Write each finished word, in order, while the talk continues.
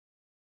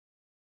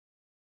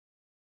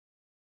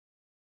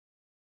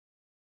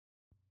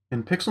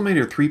In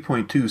Pixelmator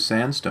 3.2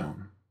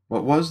 Sandstone,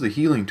 what was the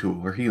healing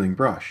tool or healing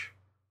brush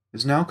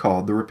is now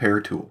called the repair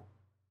tool.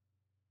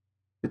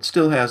 It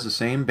still has the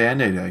same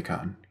band-aid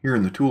icon here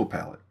in the tool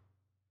palette.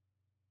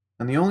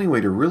 And the only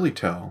way to really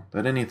tell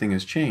that anything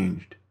has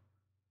changed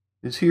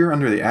is here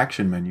under the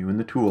action menu in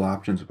the tool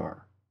options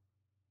bar.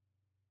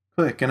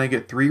 Click and I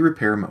get 3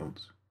 repair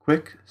modes: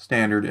 Quick,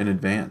 Standard, and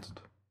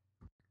Advanced.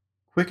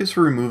 Quick is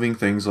for removing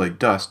things like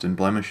dust and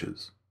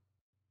blemishes.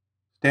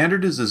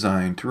 Standard is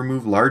designed to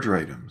remove larger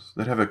items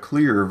that have a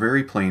clear or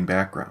very plain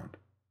background.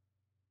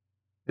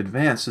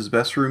 Advanced is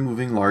best for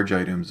removing large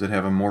items that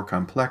have a more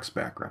complex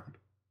background.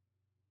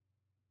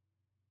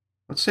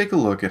 Let's take a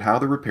look at how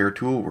the repair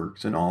tool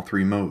works in all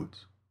 3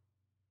 modes.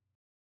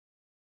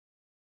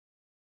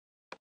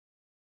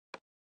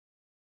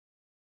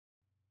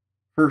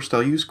 First,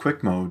 I'll use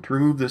Quick mode to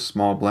remove this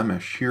small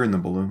blemish here in the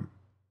balloon.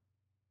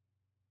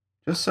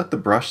 Just set the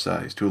brush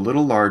size to a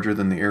little larger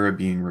than the area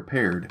being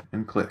repaired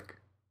and click.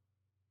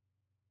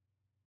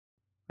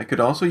 I could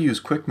also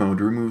use Quick mode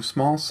to remove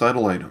small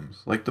subtle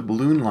items like the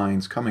balloon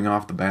lines coming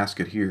off the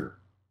basket here.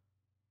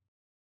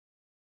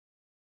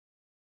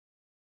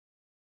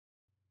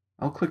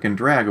 I'll click and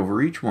drag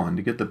over each one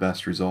to get the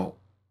best result.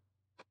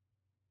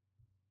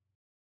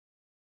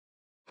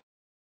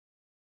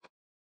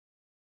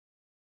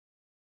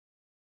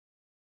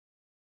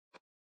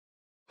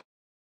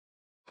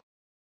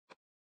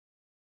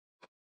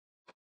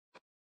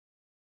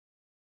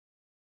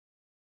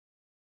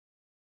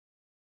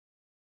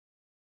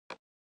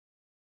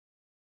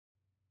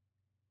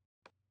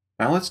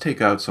 Now let's take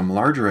out some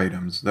larger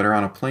items that are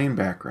on a plain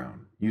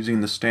background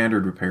using the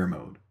standard repair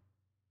mode.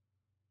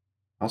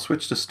 I'll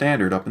switch to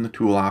standard up in the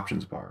tool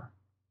options bar.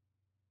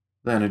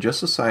 Then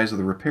adjust the size of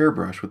the repair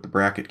brush with the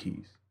bracket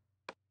keys.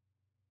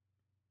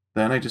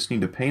 Then I just need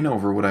to paint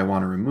over what I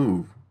want to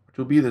remove, which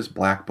will be this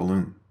black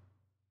balloon.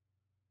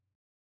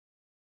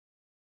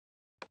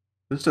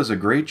 This does a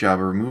great job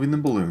of removing the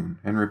balloon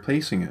and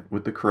replacing it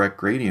with the correct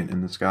gradient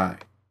in the sky.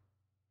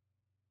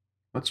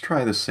 Let's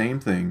try the same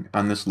thing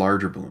on this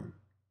larger balloon.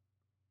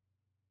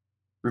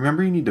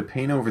 Remember, you need to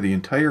paint over the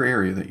entire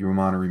area that you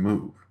want to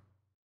remove.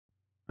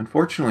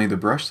 Unfortunately, the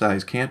brush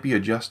size can't be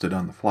adjusted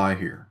on the fly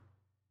here.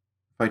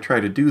 If I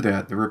try to do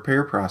that, the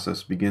repair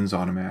process begins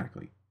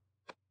automatically.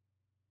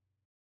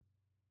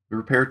 The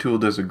repair tool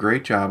does a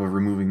great job of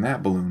removing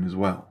that balloon as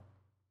well.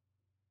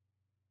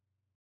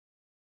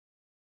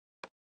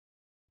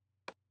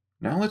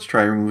 Now let's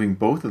try removing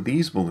both of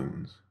these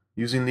balloons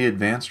using the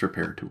advanced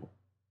repair tool.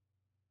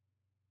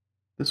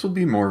 This will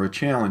be more of a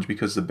challenge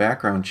because the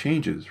background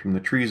changes from the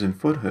trees and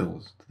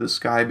foothills to the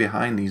sky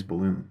behind these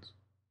balloons.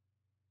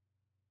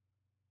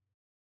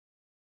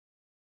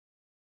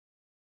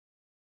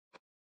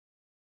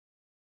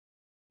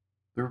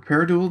 The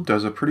repair tool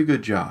does a pretty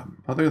good job,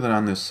 other than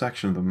on this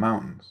section of the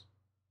mountains,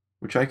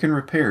 which I can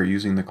repair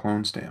using the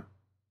clone stamp.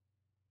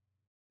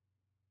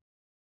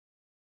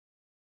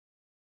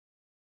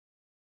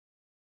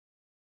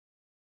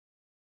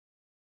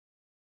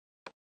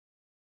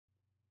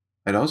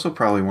 I'd also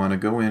probably want to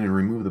go in and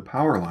remove the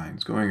power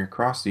lines going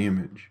across the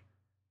image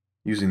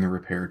using the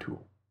repair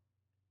tool.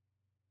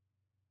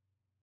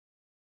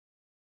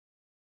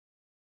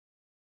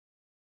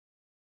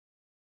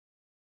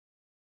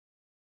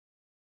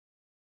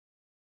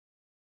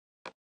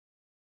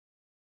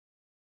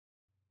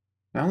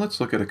 Now let's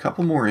look at a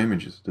couple more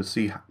images to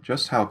see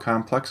just how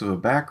complex of a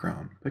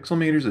background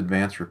Pixelmator's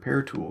advanced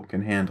repair tool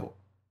can handle.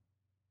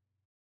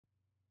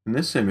 In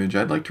this image,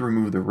 I'd like to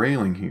remove the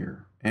railing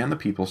here and the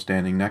people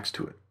standing next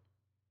to it.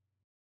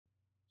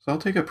 So I'll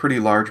take a pretty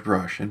large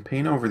brush and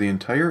paint over the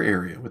entire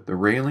area with the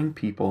railing,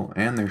 people,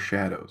 and their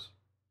shadows.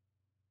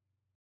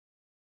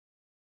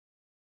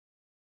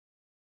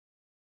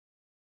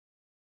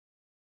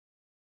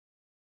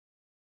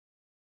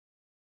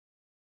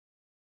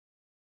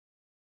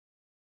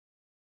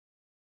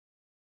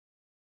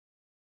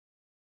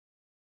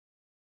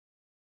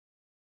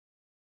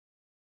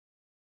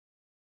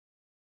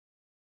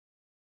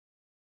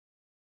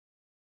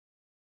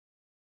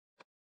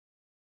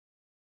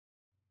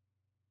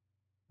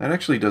 That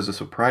actually does a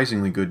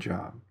surprisingly good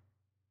job.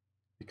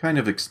 It kind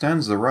of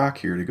extends the rock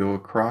here to go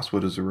across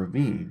what is a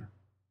ravine,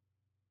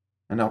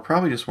 and I'll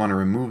probably just want to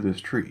remove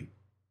this tree.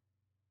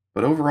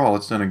 But overall,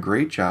 it's done a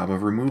great job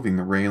of removing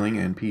the railing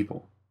and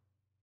people.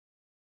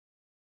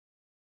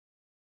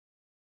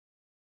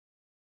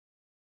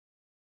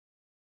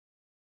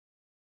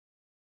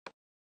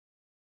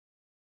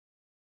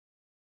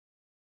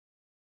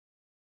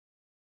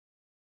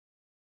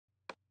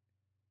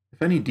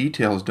 If any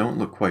details don't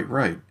look quite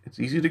right, it's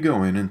easy to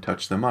go in and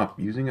touch them up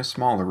using a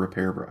smaller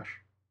repair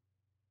brush.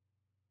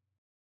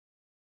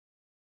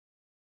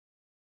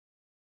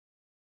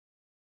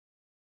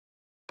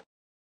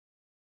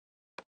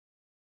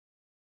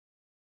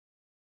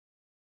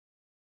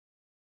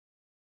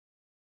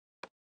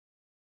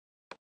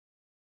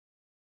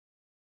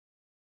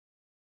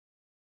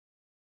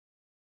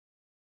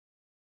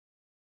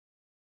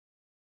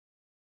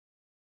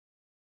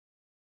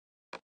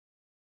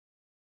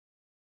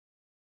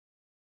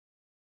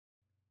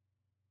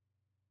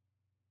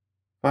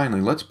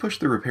 Finally, let's push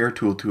the repair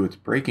tool to its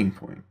breaking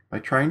point by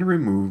trying to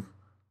remove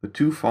the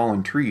two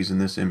fallen trees in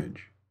this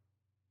image.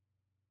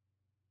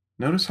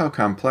 Notice how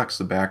complex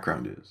the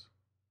background is.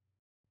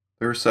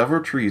 There are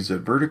several trees that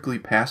vertically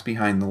pass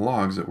behind the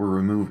logs that we're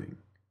removing,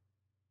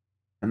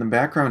 and the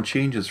background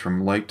changes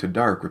from light to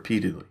dark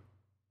repeatedly.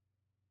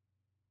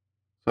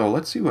 So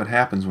let's see what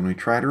happens when we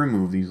try to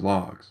remove these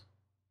logs.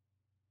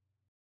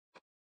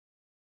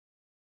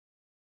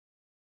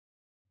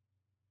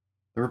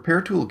 The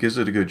repair tool gives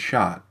it a good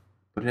shot,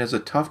 but it has a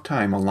tough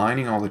time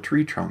aligning all the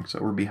tree trunks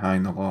that were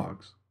behind the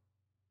logs.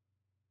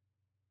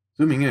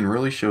 Zooming in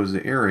really shows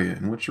the area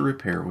in which the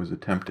repair was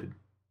attempted.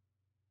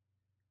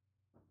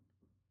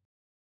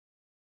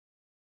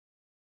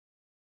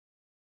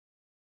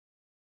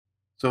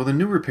 So the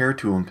new repair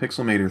tool in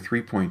Pixelmator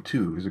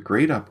 3.2 is a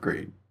great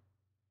upgrade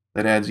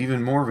that adds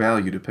even more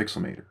value to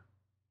Pixelmator.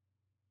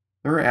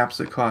 There are apps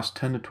that cost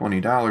 $10 to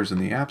 $20 in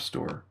the App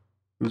Store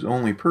whose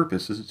only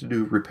purpose is to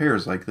do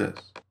repairs like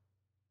this.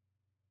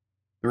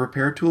 The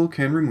repair tool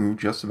can remove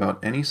just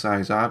about any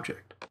size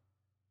object,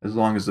 as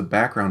long as the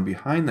background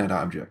behind that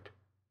object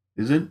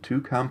isn't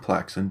too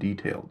complex and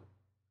detailed.